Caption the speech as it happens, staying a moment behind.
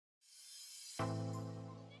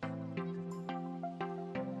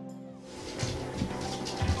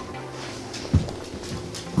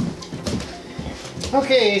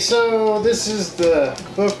Okay, so this is the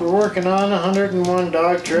book we're working on, 101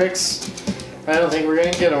 dog tricks. I don't think we're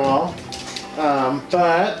going to get them all,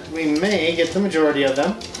 but we may get the majority of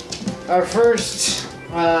them. Our first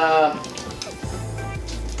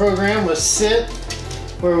program was sit,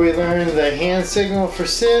 where we learned the hand signal for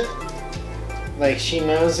sit, like she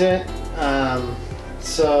knows it.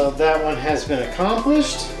 So that one has been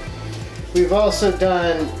accomplished. We've also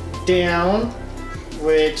done down,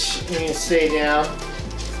 which means stay down.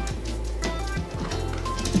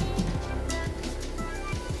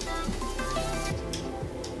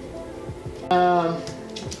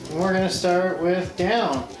 We're going to start with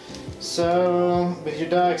down. So, with your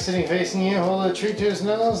dog sitting facing you, hold a treat to his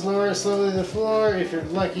nose, lower it slowly to the floor. If you're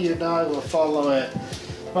lucky, your dog will follow it.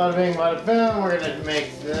 Bada bing, bada boom. We're going to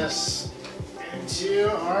make this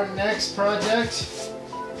into our next project.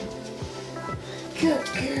 Good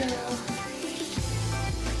girl.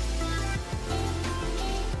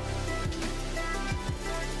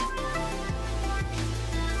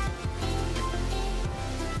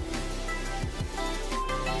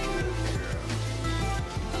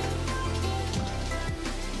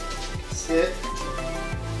 Sit.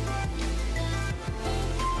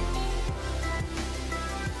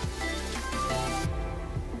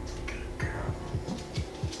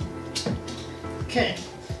 Okay,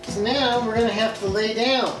 so now we're going to have to lay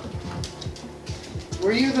down.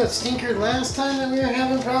 Were you the stinker last time that we were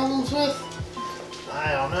having problems with?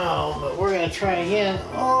 I don't know, but we're going to try again.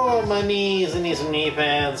 Oh, my knees, I need some knee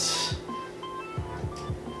pads.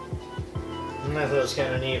 Not those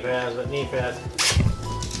kind of knee pads, but knee pads.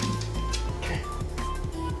 Okay.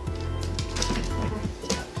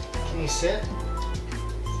 Can you sit?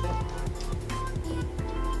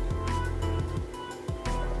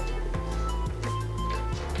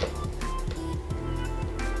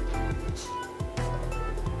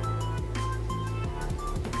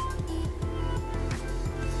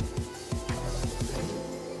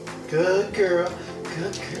 Good girl,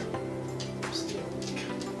 good girl.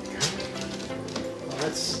 Well,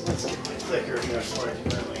 let's get my clicker here so I can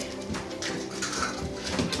really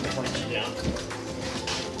point you down.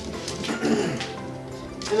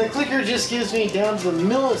 And the clicker just gives me down to the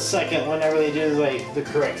millisecond whenever they do like the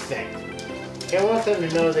correct thing. Okay, I want them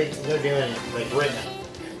to know they're doing it like right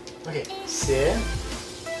now. Okay, sit.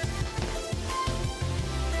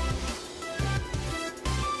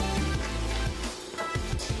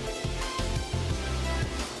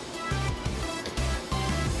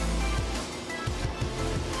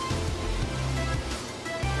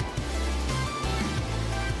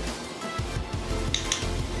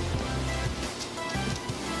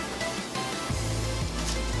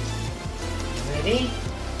 Ready?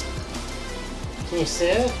 Can you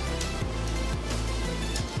sit?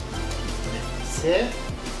 Sit.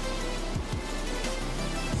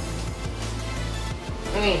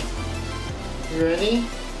 Honey, you ready?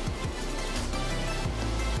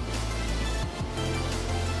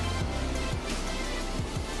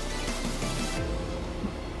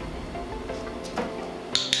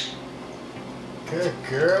 Good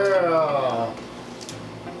girl.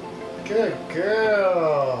 Good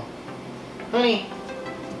girl. Honey.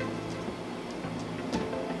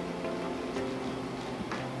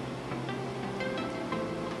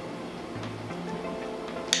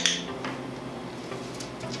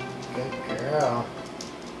 Good girl.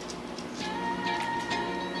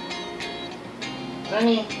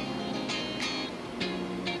 Honey.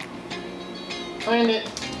 Find it.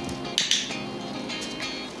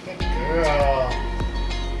 Good girl.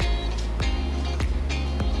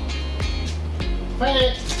 Find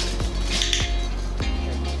it.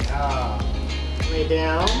 Lay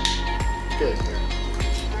down. Good girl.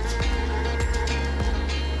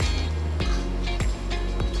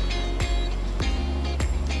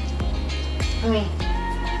 Honey.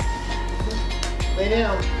 Lay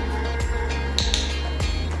down.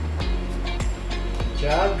 Good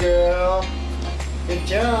job, girl. Good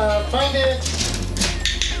job. Find it.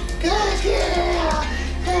 Good girl.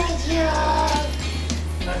 Good job.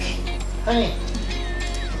 Okay. Honey.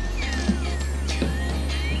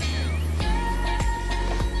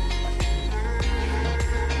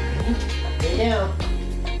 Lay down.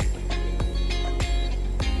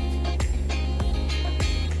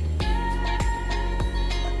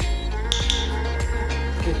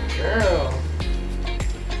 Good girl.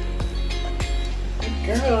 Good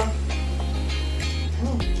girl.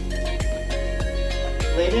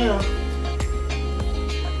 Lay down.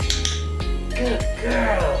 Good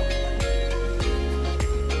girl.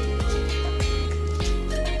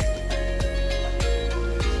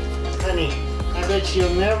 Honey, I bet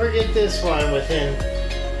you'll never get this one within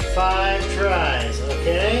 5 tries,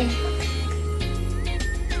 okay?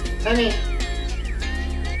 Honey.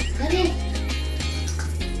 Honey.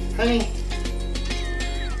 Honey.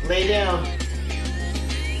 Lay down.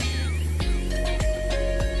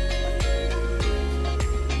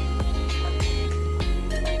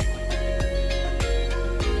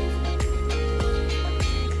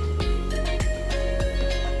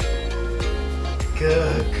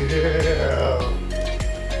 Good girl.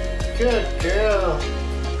 Good girl.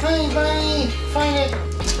 Honey bunny, find it.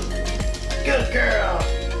 Good girl.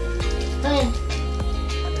 Honey.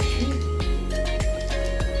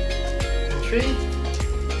 Retreat.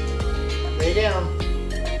 Lay down.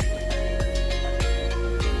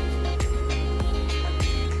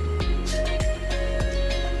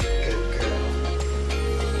 Good girl.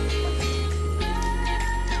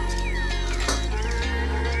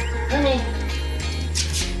 Honey.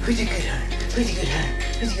 Who's a good hunter? Who's a good hunter?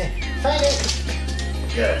 Who's a good hunter? Find it.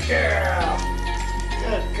 Good girl.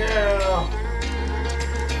 Good girl.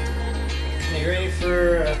 Are you ready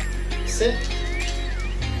for sit?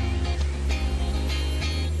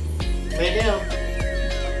 Lay down.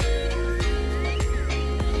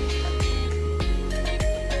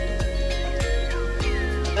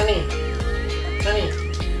 Honey. Honey.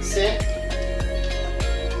 Sit.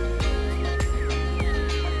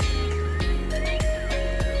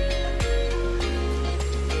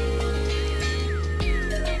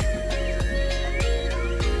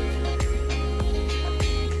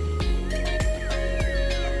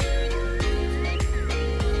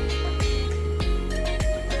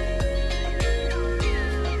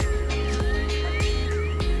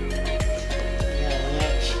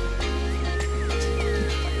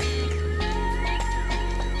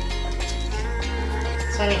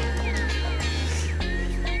 Honey.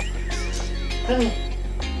 Honey.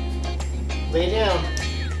 Lay down.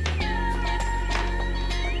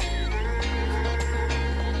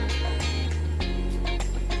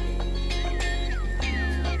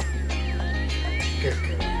 Good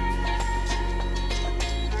girl.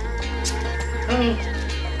 Honey.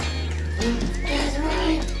 That's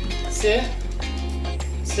right. Sit.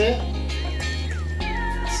 Sit.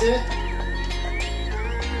 Sit.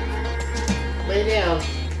 Lay down.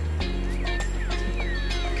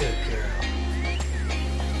 Good girl.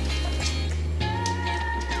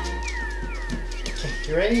 Okay,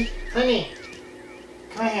 you ready? Honey,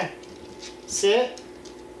 come here. Sit.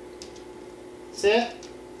 Sit.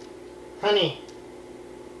 Honey.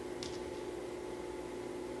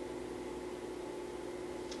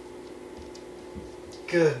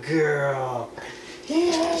 Good girl.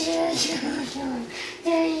 Yeah,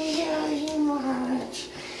 there you go, you want.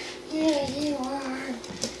 Yeah, you are.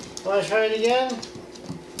 Want to try it again?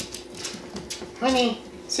 Honey,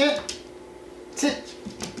 sit. Sit.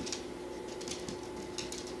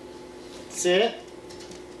 Sit.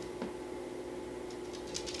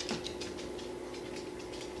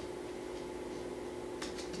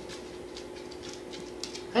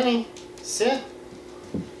 Honey, sit.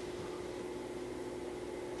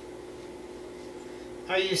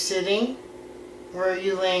 Are you sitting or are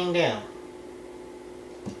you laying down?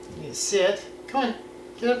 You sit. Come on,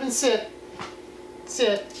 get up and sit.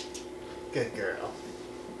 Sit. Good girl.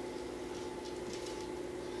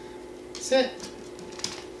 Sit.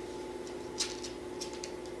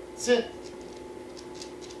 Sit.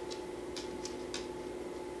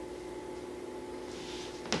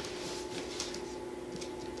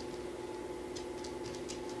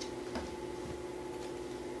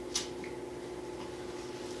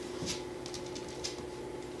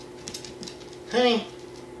 Honey.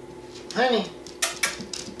 Honey.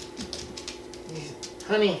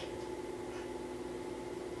 Honey.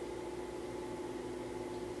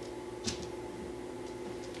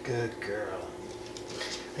 Good girl.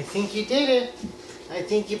 I think you did it. I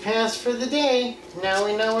think you passed for the day. Now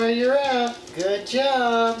we know where you're at. Good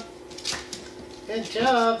job. Good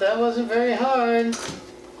job. That wasn't very hard.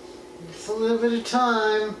 Just a little bit of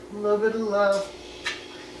time, a little bit of love.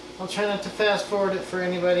 I'll try not to fast forward it for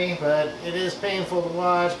anybody, but it is painful to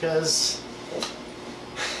watch because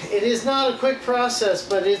it is not a quick process,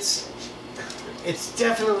 but it's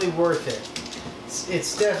definitely worth it.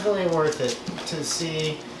 It's definitely worth it to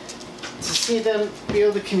see them be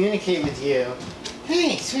able to communicate with you.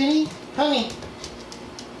 Hey, sweetie, honey.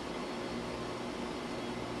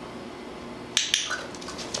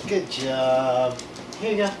 Good job.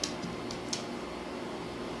 Here you go.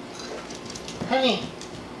 Honey.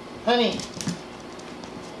 Honey.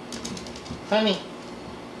 Honey.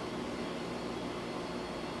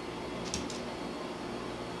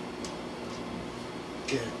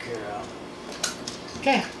 Good girl.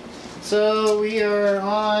 Okay. So we are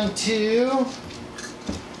on to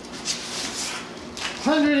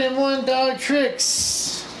 101 dog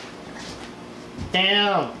tricks.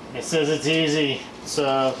 Down. It says it's easy.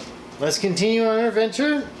 So let's continue on our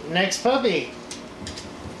adventure. Next puppy.